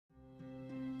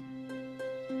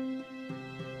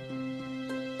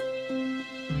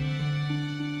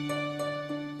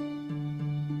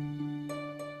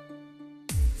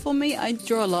For me, I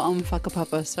draw a lot on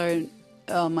whakapapa. So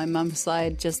on my mum's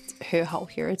side, just her whole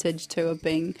heritage too of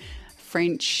being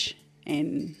French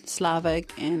and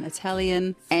Slavic and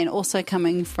Italian, and also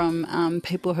coming from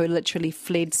people who literally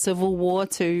fled civil war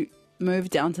to move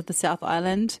down to the South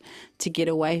Island to get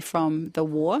away from the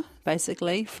war,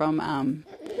 basically, from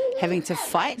having to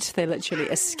fight. They literally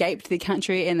escaped the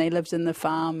country and they lived in the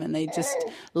farm and they just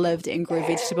lived and grew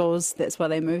vegetables. That's why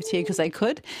they moved here, because they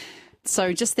could.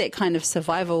 So just that kind of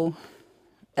survival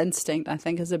instinct, I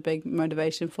think, is a big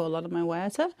motivation for a lot of my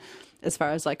waiata as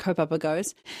far as like kaupapa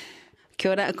goes.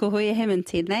 Kia ora, ko Huia Hamon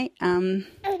tēnei.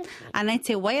 Anei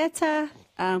te waiata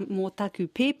mō taku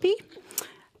pepi,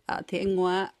 te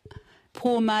ingoa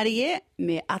pō marie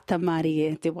me ata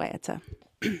marie te waiata.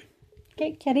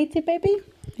 Okay, kia rete, baby.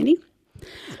 Ready?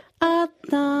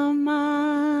 Ata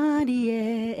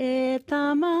marie e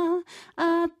tama,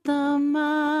 ata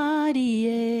marie.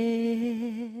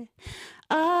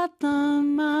 Ata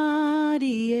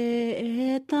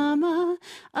marie e tama,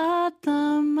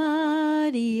 ata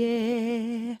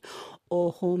marie.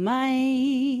 Oho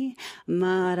mai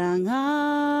maranga,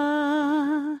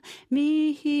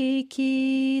 mihi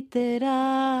ki te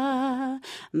rā.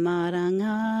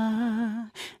 Maranga,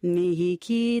 mihi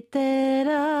ki te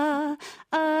rā.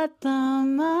 Ata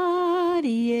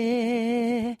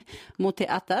marie. Mō te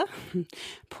ata,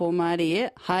 pō marie.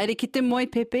 Haere ki te moi,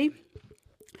 Pepe.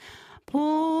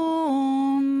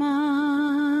 Pō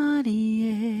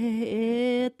marie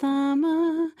e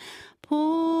tama,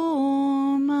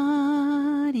 pō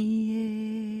marie.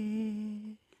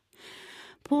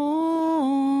 Pō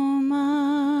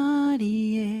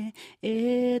marie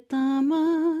e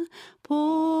tama, pō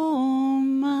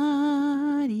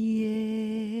marie.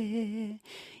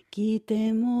 Ki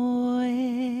te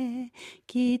moe,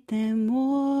 ki te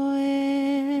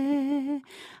moe.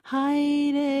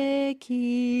 Haere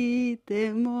ki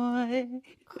te moe,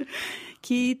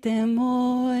 ki te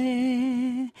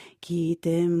moe, ki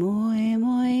te moe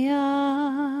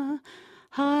moea.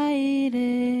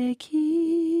 Haere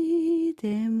ki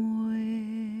te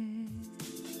moe.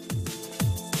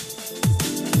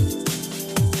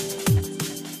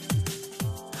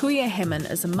 Huia Hamon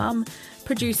is a mum,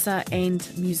 producer and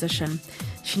musician.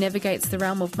 She navigates the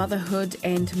realm of motherhood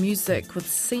and music with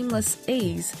seamless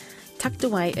ease, tucked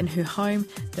away in her home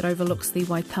that overlooks the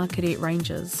Waitakere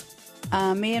Ranges.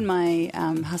 Me and my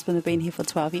husband have been here for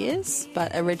 12 years,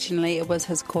 but originally it was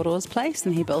his koroa's place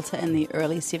and he built it in the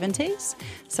early 70s.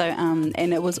 So,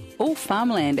 and it was all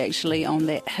farmland actually on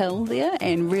that hill there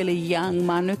and really young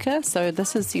manuka. So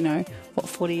this is,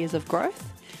 40 years of growth.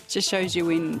 Just shows you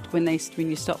when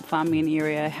you stop farming an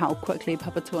area how quickly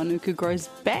papatuanuku grows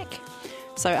back.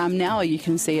 So so now you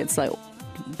can see it's like,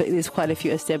 but there's quite a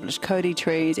few established Kodi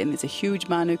trees and there's a huge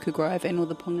manuka grove and all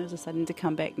the pungas are starting to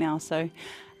come back now. So,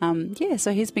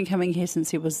 so he's been coming here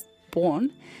since he was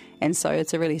born, and so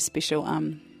it's a really special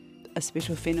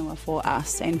whenua for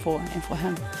us and for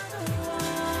him.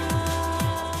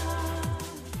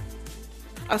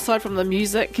 Aside from the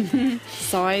music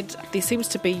side, there seems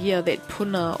to be that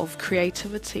puna of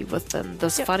creativity within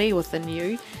this whare within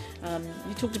you.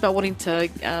 You talked about wanting to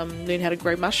learn how to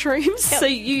grow mushrooms. Yep. So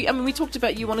we talked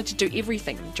about you wanted to do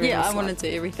everything during this life. wanted to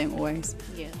do everything always.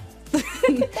 Yeah.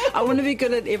 I want to be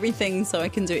good at everything so I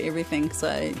can do everything.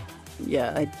 So,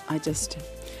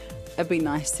 it'd be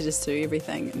nice to just do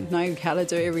everything and know how to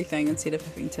do everything instead of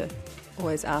having to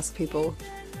always ask people.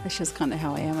 That's just kind of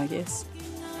how I am, I guess.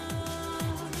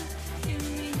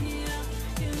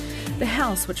 The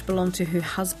house, which belonged to her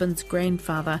husband's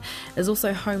grandfather, is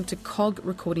also home to Cog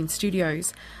Recording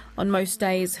Studios. On most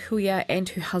days, Huia and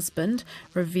her husband,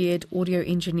 revered audio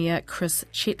engineer Chris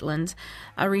Chetland,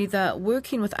 are either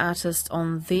working with artists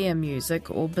on their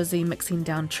music or busy mixing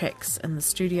down tracks in the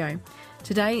studio.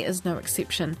 Today is no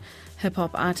exception.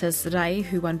 Hip-hop artist Ray,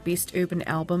 who won Best Urban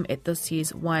Album at this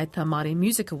year's Waiata Māori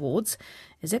Music Awards,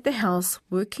 is at the house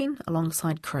working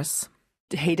alongside Chris.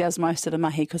 He does most of the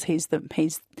mahi because he's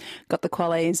got the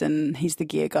qualies and he's the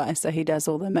gear guy, so he does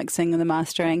all the mixing and the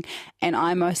mastering, and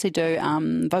I mostly do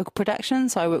vocal production,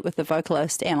 so I work with the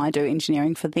vocalist and I do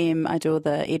engineering for them. I do all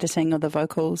the editing of the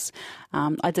vocals.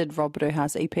 I did Rob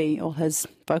Ruha's EP, all his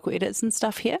vocal edits and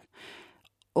stuff here.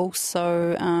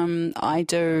 Also, I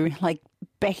do like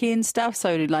back-end stuff,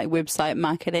 so like website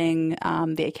marketing,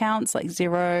 the accounts like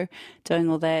Xero, doing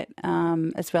all that,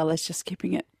 as well as just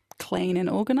keeping it clean and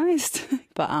organised.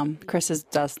 But Chris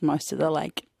does most of the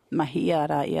like mahi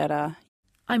yara.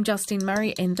 I'm Justine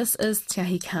Murray and this is Te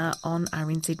Ahi Kaa on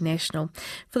RNZ National.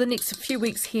 For the next few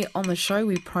weeks here on the show,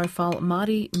 we profile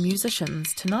Māori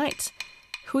musicians. Tonight,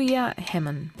 Huia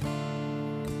Hamon.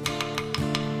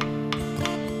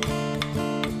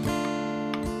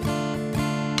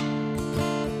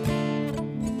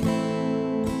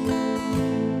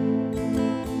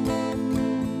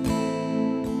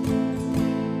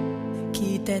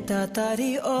 Te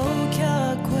tatari o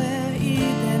kia koe I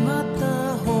te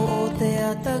mata ho o te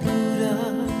atakura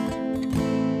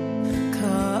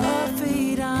Ka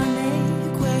awhirane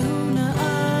koe huna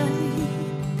ai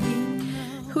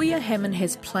Huia Hamon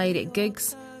has played at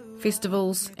gigs,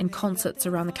 festivals and concerts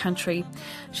around the country.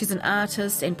 She's an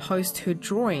artist and posts her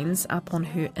drawings up on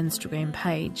her Instagram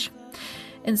page.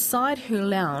 Inside her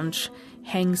lounge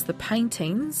hangs the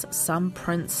paintings, some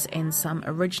prints and some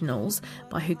originals,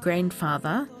 by her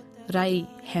grandfather, Ahi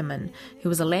Hamon, who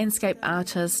was a landscape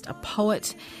artist, a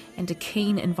poet and a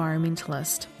keen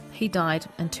environmentalist. He died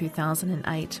in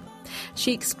 2008.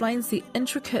 She explains the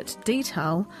intricate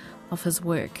detail of his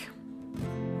work.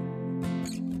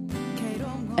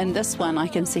 In this one, I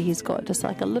can see he's got just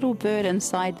like a little bird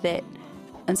inside that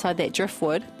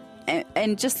driftwood.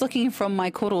 And just looking from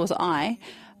my koro's eye,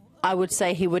 I would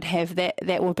say he would have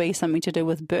that would be something to do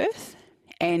with birth.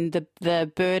 And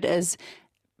the bird is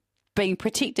being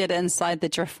protected inside the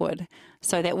driftwood.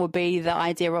 So that would be the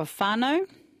idea of whānau,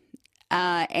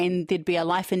 and there'd be a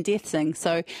life and death thing.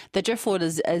 So the driftwood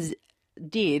is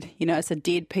dead, it's a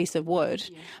dead piece of wood,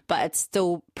 but it's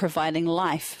still providing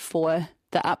life for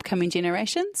the upcoming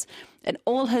generations. And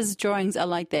all his drawings are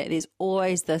like that. There's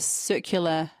always this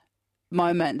circular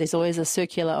moment. There's always a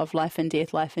circular of life and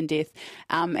death, life and death.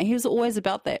 And he was always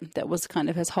about that. That was kind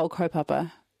of his whole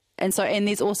kaupapa. And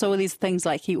there's also all these things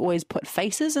like he always put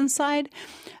faces inside,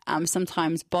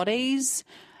 sometimes bodies.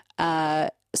 So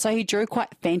he drew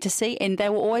quite fantasy, and they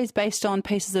were always based on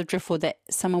pieces of driftwood that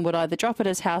someone would either drop at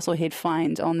his house or he'd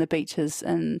find on the beaches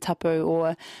in Tapu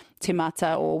or Te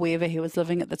Mata or wherever he was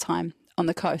living at the time on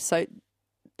the coast. So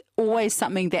always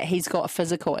something that he's got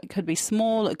physical. It could be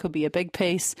small, it could be a big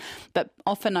piece, but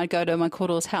often I'd go to my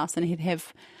koro's house and he'd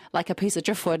have like a piece of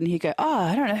driftwood and he'd go, oh,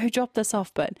 I don't know who dropped this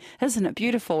off, but isn't it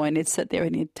beautiful? And he'd sit there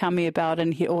and he'd tell me about it,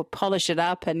 and he'd polish it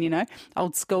up and,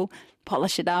 old school,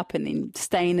 polish it up and then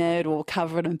stain it or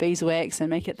cover it in beeswax and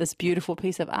make it this beautiful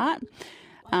piece of art.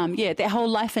 That whole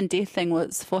life and death thing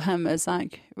was for him is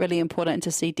like really important,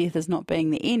 to see death as not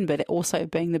being the end, but also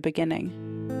being the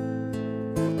beginning.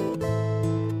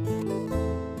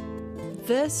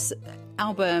 This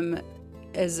album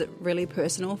is really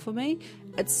personal for me.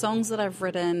 It's songs that I've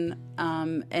written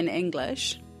in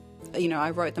English. I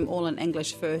wrote them all in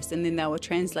English first and then they were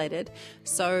translated.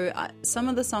 So some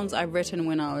of the songs I've written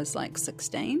when I was like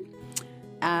 16.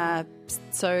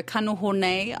 So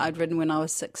Kanohone I'd written when I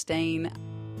was 16.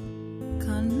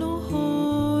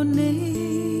 Kanohone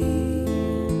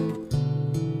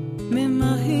Me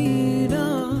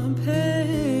mahira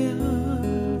pea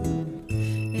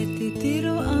E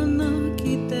titiro ana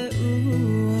ki te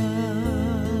ua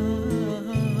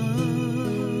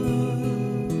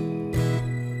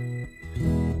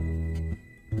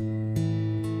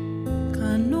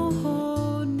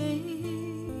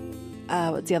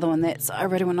What's the other one I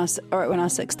wrote when I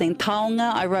was 16?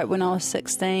 Taonga I wrote when I was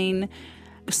 16.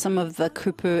 Some of the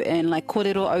kupu in like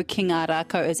Kōrero o Ki Ngā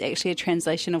Rākau is actually a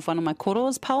translation of one of my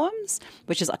koro's poems,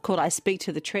 which is called I Speak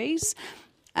to the Trees.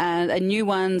 And new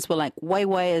ones were like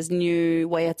Waiwai is new,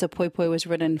 Waiata Poipoi was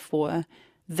written for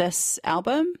this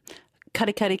album.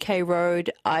 Karikari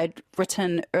Road I'd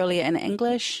written earlier in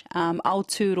English.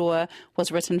 Aoturoa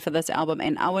was written for this album,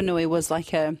 and Awanui was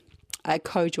like a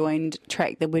co-joined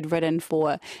track that we'd written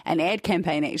for an ad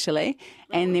campaign actually,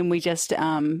 and then we just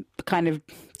kind of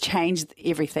changed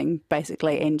everything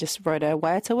basically and just wrote a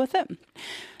waiata with it.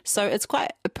 So it's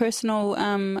quite a personal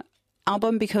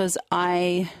album because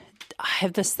I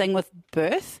have this thing with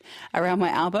birth around my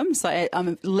album. So I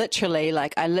literally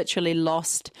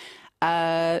lost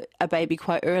a baby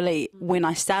quite early when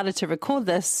I started to record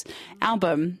this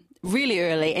album, really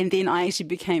early, and then I actually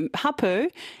became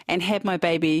hapu and had my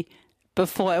baby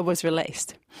before it was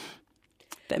released.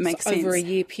 That makes sense. Over a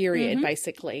year period,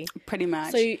 basically. Pretty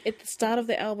much. So at the start of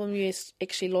the album, you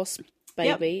actually lost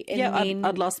baby. Yep. And then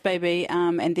I'd lost baby,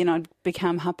 and then I'd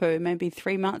become hapu maybe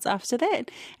 3 months after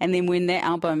that. And then when that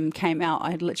album came out,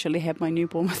 I'd literally had my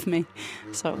newborn with me.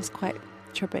 So it was quite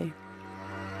trippy.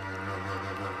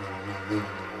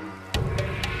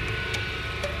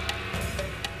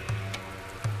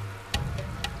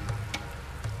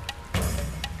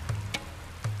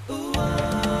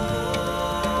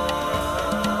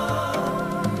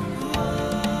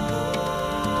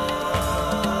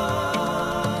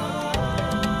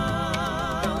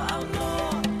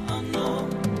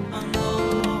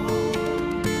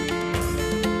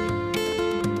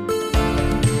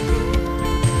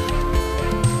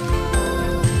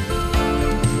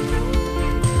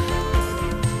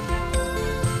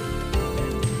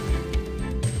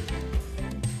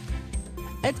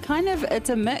 It's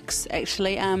a mix,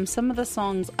 actually. Some of the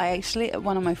songs,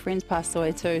 one of my friends passed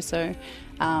away too, so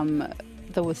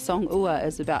the song Ua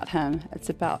is about him. It's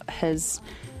about his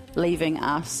leaving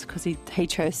us because he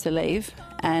chose to leave,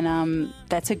 and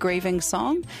that's a grieving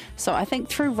song. So I think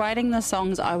through writing the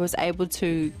songs I was able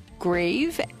to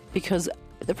grieve, because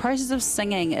the process of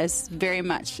singing is very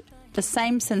much the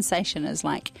same sensation as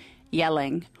like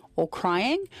yelling or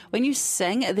crying. When you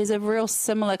sing, there's a real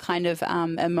similar kind of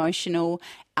emotional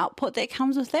output that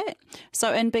comes with that.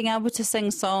 So in being able to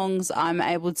sing songs, I'm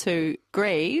able to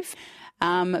grieve,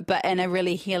 but in a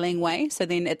really healing way. So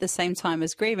then at the same time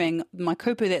as grieving, my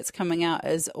kupu that's coming out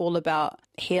is all about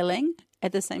healing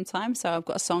at the same time. So I've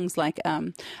got songs like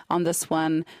on this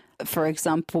one, for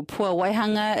example, Pua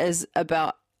Waihanga is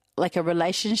about like a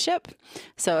relationship.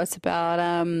 So it's about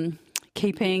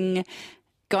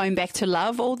going back to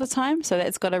love all the time. So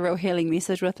that's got a real healing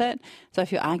message with it. So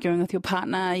if you're arguing with your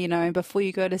partner, before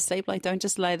you go to sleep, like, don't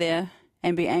just lay there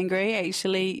and be angry.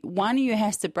 Actually, one of you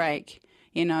has to break.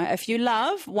 If you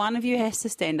love, one of you has to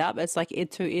stand up. It's like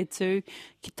etu,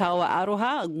 ki taua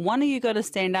aroha. One of you got to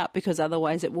stand up, because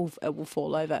otherwise it will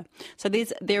fall over. So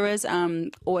there is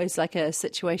always like a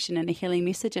situation and a healing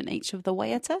message in each of the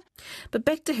waiata. But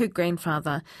back to her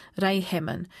grandfather, Ahi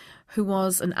Hamon, who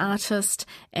was an artist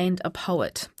and a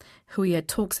poet. Huia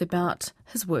talks about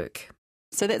his work.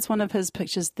 So that's one of his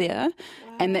pictures there,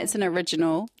 and that's an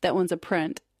original. That one's a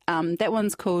print. That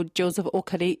one's called Jewels of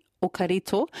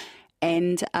Okarito.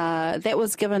 And that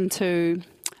was given to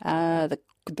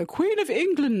the Queen of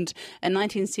England in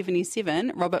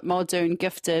 1977. Robert Muldoon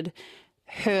gifted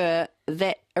her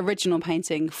that original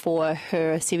painting for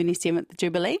her 77th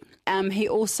Jubilee. He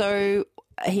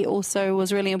also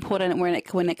was really important when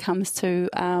it comes to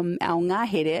our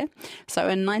ngāhere. So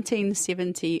in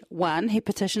 1971, he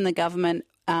petitioned the government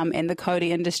and the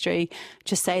kauri industry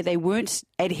to say they weren't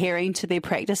adhering to their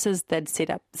practices they'd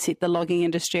set the logging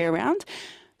industry around.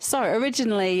 So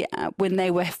originally, when they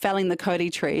were felling the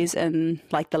kauri trees in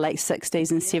like the late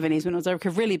 60s and 70s, when it was a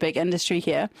really big industry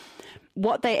here,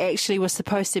 what they actually were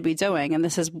supposed to be doing, and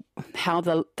this is how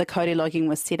the kauri logging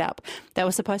was set up, they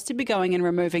were supposed to be going and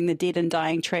removing the dead and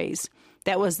dying trees.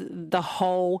 That was the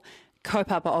whole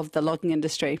kaupapa of the logging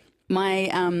industry.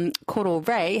 My koro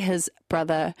Ray, his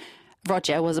brother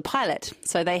Roger, was a pilot,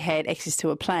 so they had access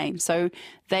to a plane. So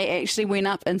they actually went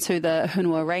up into the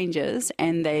Hunua Ranges,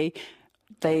 and they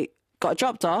got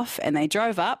dropped off, and they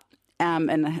drove up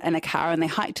in a car, and they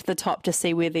hiked to the top to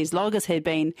see where these loggers had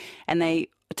been, and they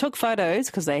took photos,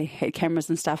 because they had cameras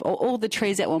and stuff, all the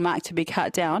trees that were marked to be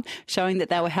cut down, showing that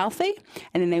they were healthy.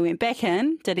 And then they went back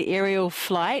in, did an aerial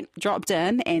flight, dropped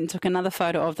in, and took another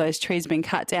photo of those trees being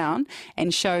cut down,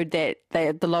 and showed that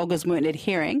the loggers weren't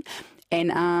adhering. And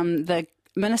the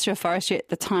Minister of Forestry at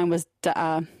the time was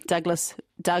Doug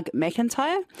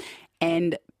McIntyre,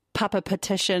 and Papa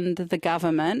petitioned the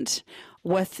government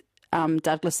with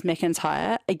Douglas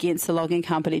McIntyre against the logging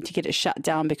company to get it shut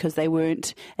down because they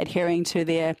weren't adhering to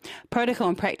their protocol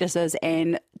and practices.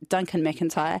 And Duncan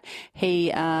McIntyre,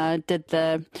 he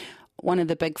did one of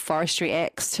the big forestry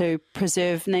acts to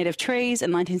preserve native trees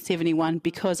in 1971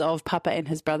 because of Papa and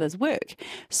his brother's work.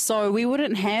 So we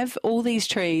wouldn't have all these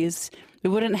trees. We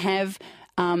wouldn't have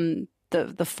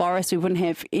the forest. We wouldn't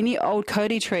have any old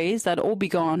kauri trees. They'd all be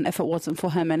gone if it wasn't for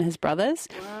him and his brothers.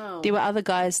 Wow. There were other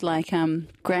guys like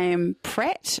Graham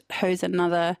Pratt, who's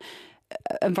another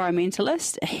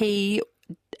environmentalist. He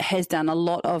has done a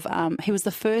lot of... he was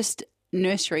the first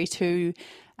nursery to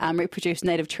reproduce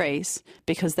native trees,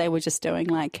 because they were just doing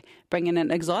bringing in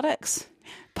exotics.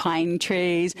 Pine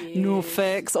trees, yes.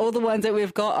 Norfolks, all the ones that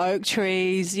we've got, oak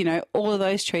trees, all of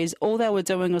those trees, all they were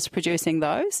doing was producing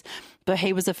those. But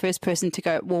he was the first person to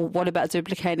go, well, what about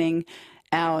duplicating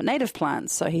our native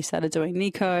plants? So he started doing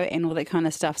Nico and all that kind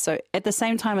of stuff. So at the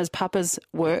same time as Papa's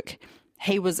work,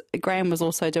 Graham was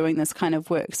also doing this kind of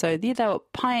work. So they were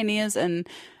pioneers in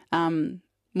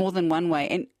more than one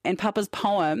way. And Papa's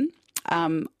poem,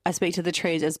 I Speak to the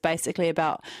Trees, is basically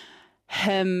about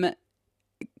him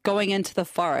going into the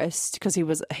forest, because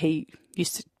he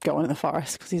used to go into the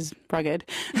forest because he's rugged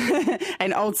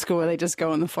and old school. They just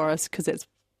go in the forest because it's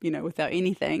without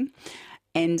anything,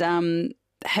 and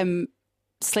him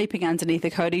sleeping underneath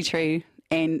a kauri tree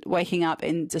and waking up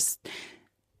and just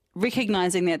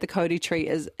recognizing that the kauri tree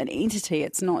is an entity.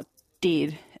 It's not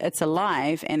dead. It's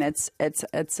alive, and it's a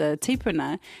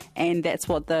tipuna, and that's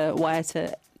what the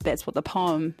waiata. That's what the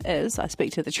poem is. I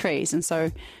speak to the trees, and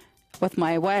so. With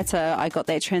my waiata, I got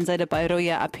that translated by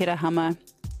Roia Apirahama.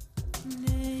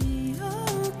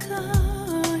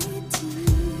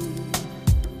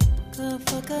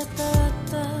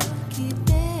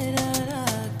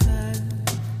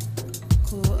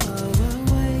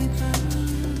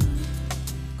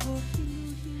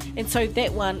 And so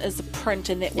that one is the print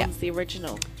and that one's the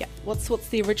original. Yeah. What's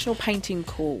the original painting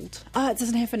called? It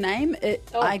doesn't have a name.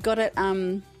 I got it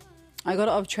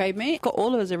off Trade Me. Got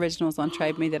all of his originals on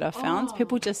Trade Me that I found.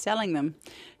 People just selling them.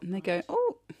 And they go,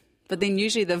 oh. But then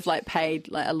usually they've like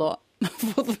paid like a lot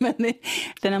for them. And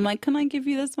then I'm like, can I give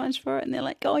you this much for it? And they're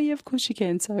like, oh yeah, of course you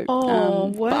can. So,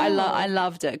 wow. But I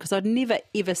loved it because I'd never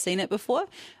ever seen it before.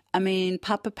 I mean,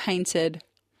 Papa painted,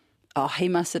 he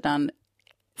must have done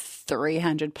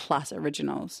 300 plus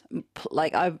originals.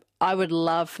 Like I would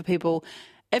love for people,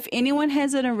 if anyone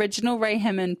has an original Ray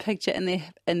Hamon picture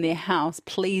in their house,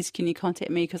 please can you contact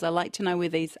me because I like to know where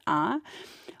these are.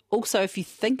 Also, if you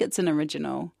think it's an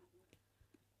original,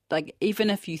 like even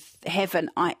if you haven't,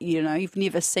 you've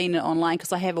never seen it online,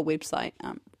 because I have a website,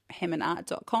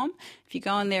 hamonart.com. If you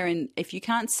go on there and if you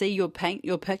can't see your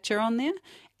picture on there,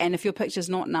 and if your picture's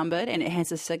not numbered and it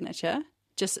has a signature,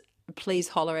 just please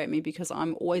holler at me because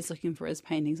I'm always looking for his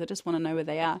paintings. I just want to know where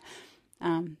they are.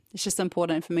 It's just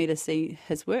important for me to see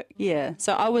his work. Yeah.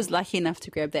 So I was lucky enough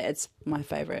to grab that. It's my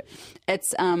favourite.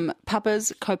 It's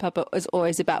Papa's kaupapa is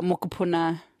always about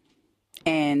mokopuna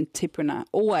and tipuna.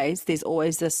 There's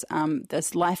always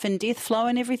this life and death flow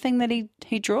in everything that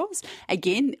he draws.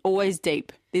 Again, always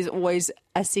deep. There's always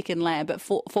a second layer. But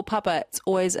for Papa, it's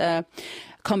always a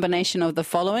combination of the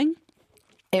following.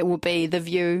 It will be the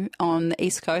view on the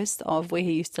east coast of where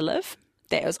he used to live.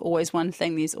 That was always one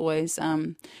thing. There's always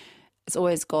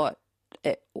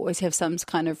it always have some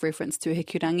kind of reference to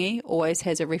Hikurangi. Always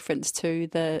has a reference to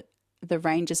the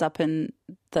ranges up in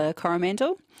the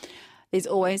Coromandel. There's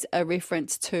always a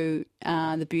reference to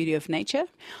the beauty of nature.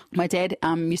 My dad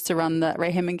used to run the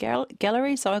Ray Hamon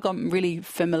Gallery, so I got really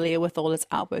familiar with all his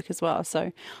artwork as well.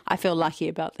 So I feel lucky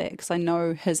about that because I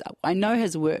know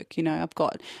his work. You know, I've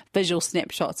got visual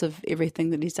snapshots of everything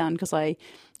that he's done because I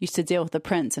used to deal with the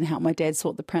prints and help my dad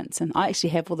sort the prints, and I actually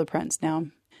have all the prints now.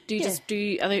 Do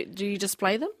you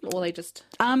display them, or they just?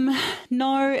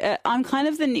 No, I'm kind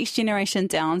of the next generation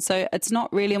down, so it's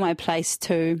not really my place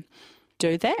to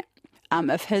do that.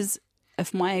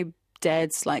 If my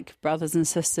dad's like brothers and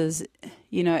sisters,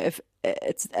 you know, if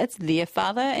it's their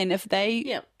father, and if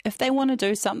they want to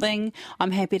do something,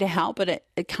 I'm happy to help, but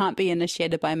it can't be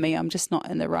initiated by me. I'm just not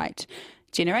in the right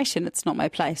generation. It's not my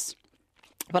place.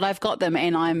 But I've got them,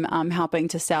 and I'm helping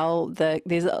to sell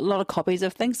there's a lot of copies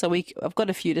of things, so I've got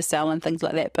a few to sell and things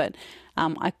like that. But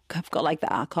I've got like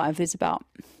the archive. There's about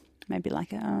maybe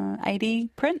like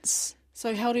 80 prints.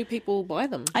 So how do people buy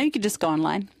them? Oh, you could just go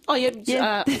online. Oh,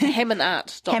 yeah.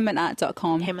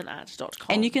 Hamonart.com. Hamonart.com.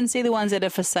 And you can see the ones that are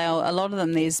for sale. A lot of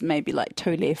them, there's maybe like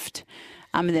 2 left.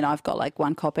 And then I've got like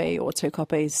 1 copy or 2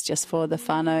 copies just for the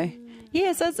whānau.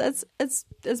 Yes,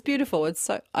 it's beautiful. It's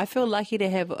so I feel lucky to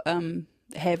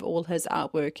have all his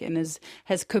artwork and his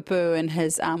kupu and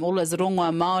his all his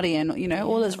rongoa Māori and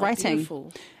all his writing.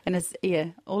 Beautiful.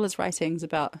 And all his writings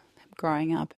about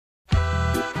growing up.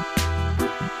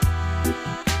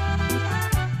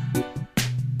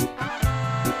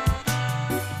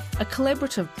 A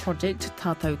collaborative project,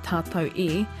 Tātou Tātou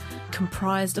E,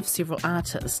 comprised of several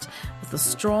artists with a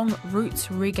strong roots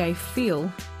reggae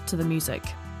feel to the music.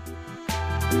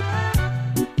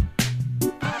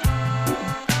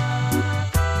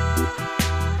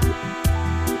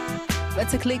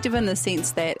 It's a collective in the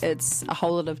sense that it's a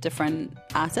whole lot of different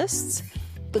artists.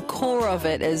 The core of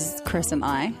it is Chris and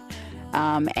I.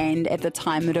 And at the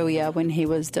time, Huia, when he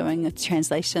was doing a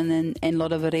translation in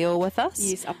Lora Reo with us.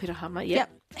 Yes, Apirahama, yep.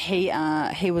 He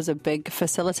was a big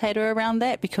facilitator around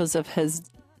that because of his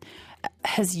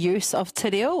use of te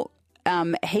reo.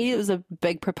 He was a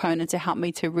big proponent to help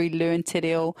me to relearn te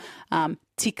reo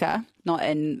tika, not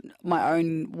in my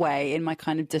own way, in my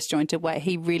kind of disjointed way.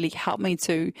 He really helped me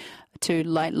to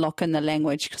like lock in the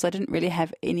language because I didn't really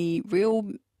have any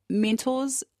real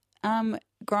mentors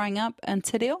growing up in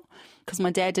te reo because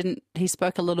my dad he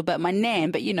spoke a little bit my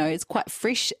nan, but it's quite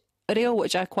fresh reo,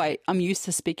 which I'm used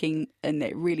to speaking in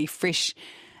that really fresh,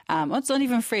 it's not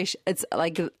even fresh, it's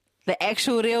like the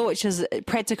actual reo, which is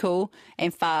practical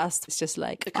and fast. It's just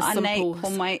like a simple,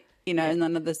 and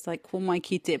none of this like homai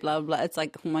kite, blah blah. It's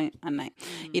like homai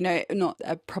anei, not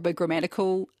a proper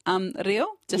grammatical reo,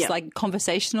 just like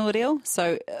conversational reo.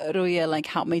 So Huia like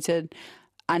helped me to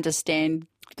understand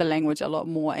the language a lot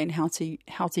more and how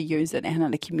to use it and how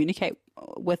to communicate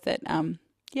with it.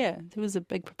 He was a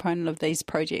big proponent of these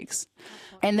projects.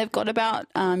 And they've got about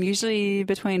usually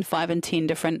between 5 and 10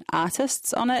 different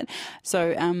artists on it.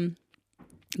 So,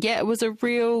 it was a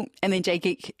real... And then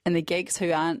J-Geek and the Geeks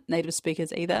who aren't native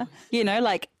speakers either.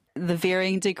 Like the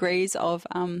varying degrees of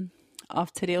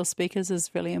te reo speakers is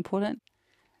really important.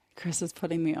 Chris is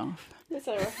putting me off. That's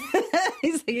all right.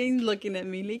 He's looking at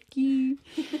me like, you.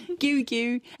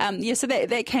 So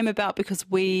that came about because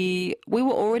we were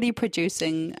already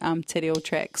producing te reo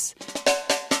tracks.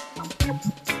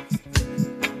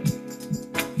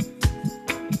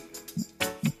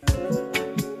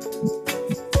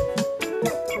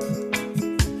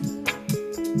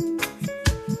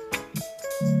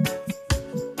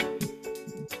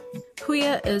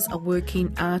 Huia is a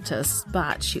working artist,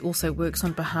 but she also works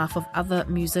on behalf of other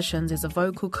musicians as a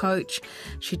vocal coach.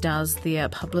 She does their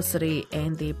publicity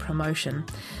and their promotion.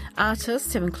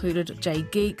 Artists have included Jay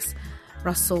Geeks,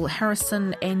 Russell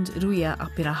Harrison and Ruia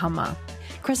Apirahama.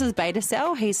 Chris's Beta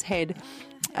Cell, he's had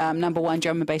 #1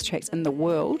 drum and bass tracks in the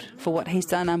world for what he's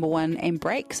done, #1 and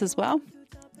breaks as well.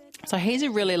 So he's a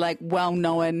really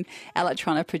well-known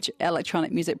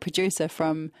electronic music producer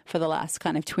for the last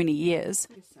kind of 20 years.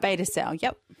 Beta Cell,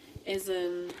 yep. As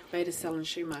in Beta Cell and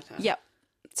Schumacher? Yep.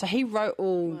 So he wrote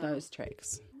all those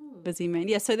tracks. Busy man.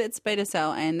 Yeah, so that's Beta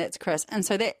Cell and that's Chris. And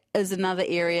so that is another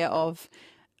area of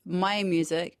my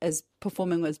music is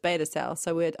performing with Beta Cell.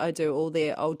 So I do all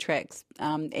their old tracks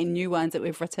and new ones that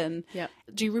we've written. Yeah.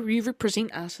 Do you represent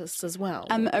artists as well?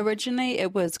 Originally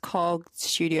it was Cog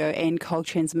Studio and Cog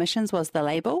Transmissions was the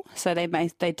label. So they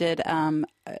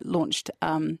launched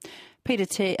Peter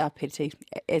T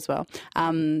as well.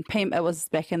 It was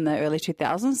back in the early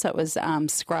 2000s. So it was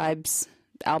Scribe's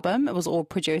album. It was all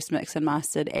produced, mixed and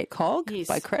mastered at Cog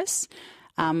by Chris.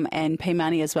 And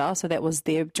P-Money as well, so that was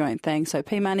their joint thing. So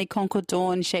P-Money, Concord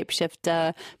Dawn,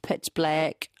 Shapeshifter, Pitch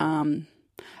Black,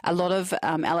 a lot of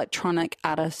electronic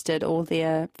artists did all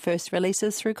their first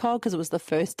releases through COG because it was the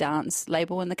first dance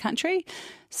label in the country.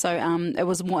 So it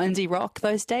was more indie rock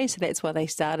those days, so that's why they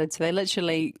started. So they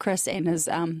literally, Chris and his,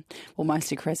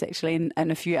 mostly Chris actually,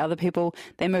 and a few other people,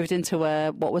 they moved into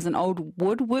what was an old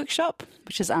wood workshop,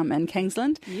 which is in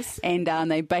Kingsland. Yes. And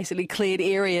they basically cleared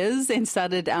areas and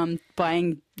started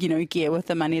buying, gear with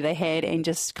the money they had and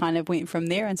just kind of went from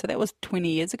there. And so that was 20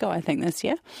 years ago, I think, this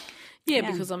year. Yeah,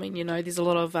 because, there's a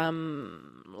lot of,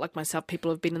 like myself,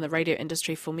 people have been in the radio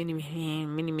industry for many,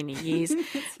 many years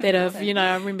that have,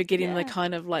 I remember getting the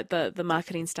kind of like the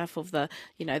marketing stuff of the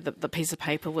piece of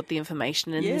paper with the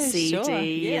information and the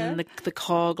CD and the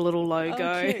COG little logo.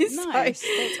 Oh, cute. Nice.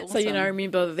 That's awesome. I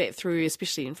remember that through,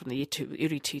 especially from the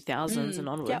early 2000s and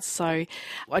onwards. Yep. So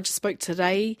I just spoke to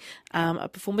Ray, a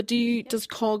performer. Does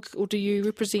COG or do you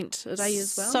represent Ray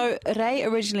as well? So Ray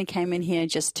originally came in here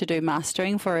just to do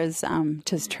mastering for his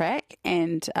track,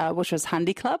 and which was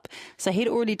Handy Club. So he'd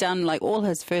already done like all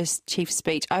his first chief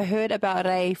speech. I heard about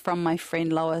Ray from my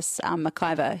friend Lois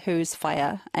McIver, who's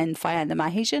Whaia and the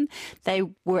Mahesian. They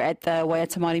were at the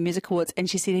Waitakere Music Awards, and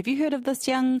she said, "Have you heard of this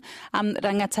young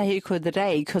rangatahi called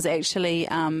Ray?" Because actually,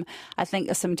 I think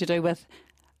it's something to do with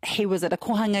he was at a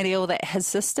kohanga reo that her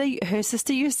sister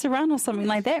used to run or something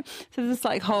like that. So this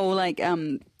whole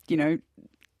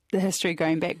the history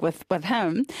going back with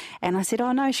him. And I said,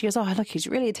 oh no. She goes, oh look, he's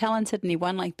really talented and he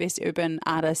won like Best Urban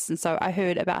Artist. And so I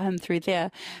heard about him through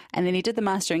there. And then he did the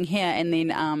mastering here, and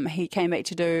then he came back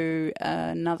to do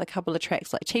another couple of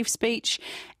tracks like Chief Speech.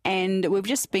 And we've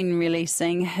just been really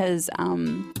seeing his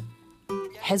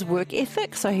work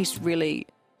ethic. So he's really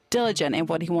diligent in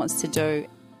what he wants to do.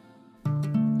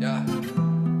 Yeah.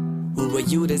 Who are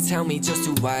you to tell me just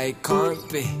who I can't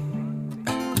be?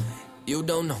 You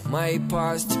don't know my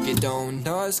past if you don't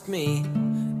ask me.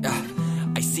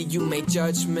 I see you make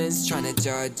judgments, trying to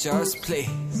judge us,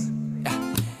 please.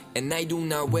 And I do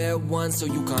not wear one, so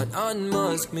you can't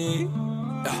unmask me.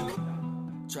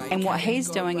 And what he's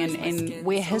doing and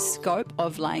where his scope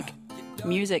of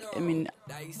music,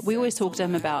 we always talk to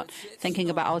him about thinking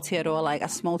about Aotearoa like a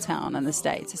small town in the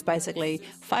States. It's basically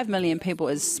 5 million people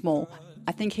is small.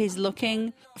 I think he's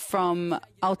looking from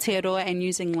Aotearoa and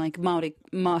using his Māori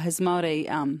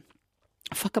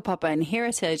whakapapa and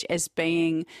heritage as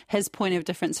being his point of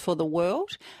difference for the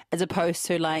world, as opposed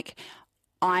to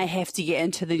I have to get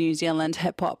into the New Zealand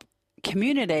hip hop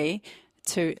community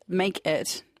to make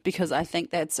it, because I think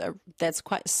that's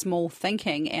quite small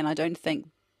thinking, and I don't think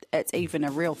it's even a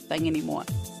real thing anymore.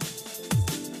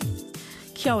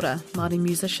 Kia ora, Māori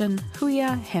musician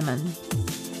Huia Hamon.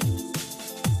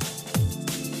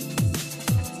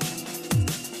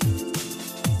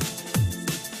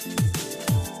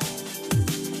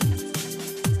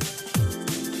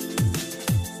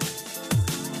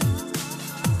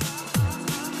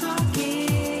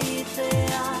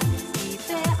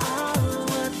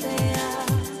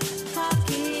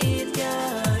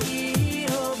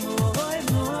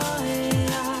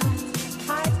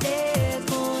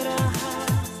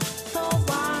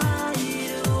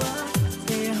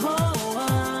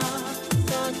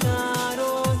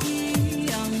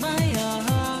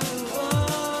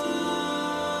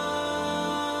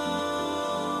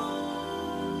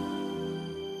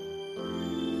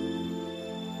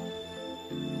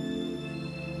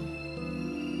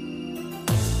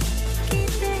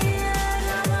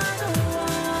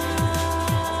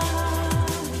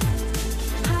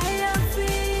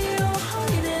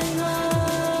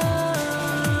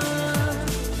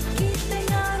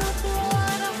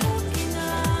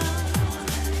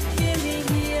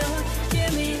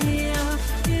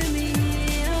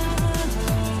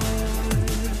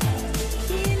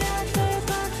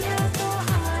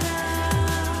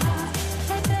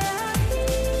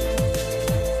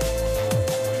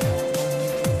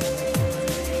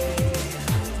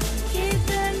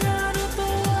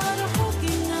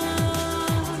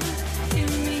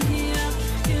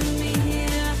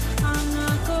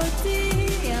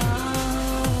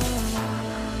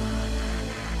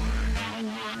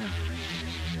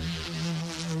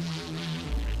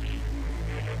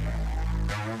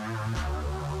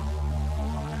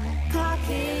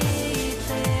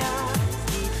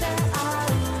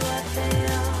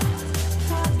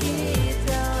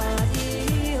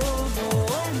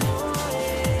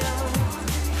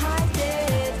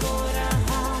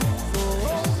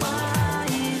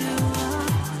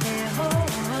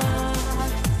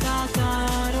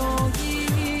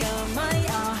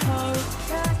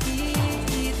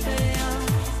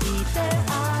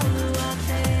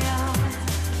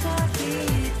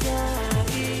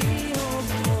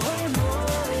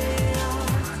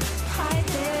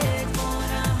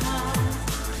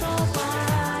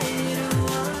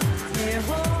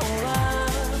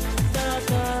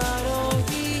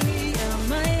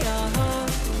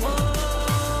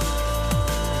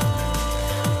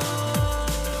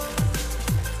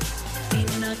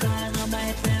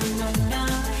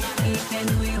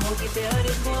 nui hoki te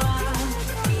are koa,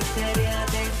 I te rea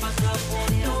te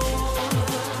whakapono.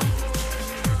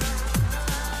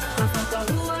 Ka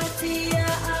whakahua ti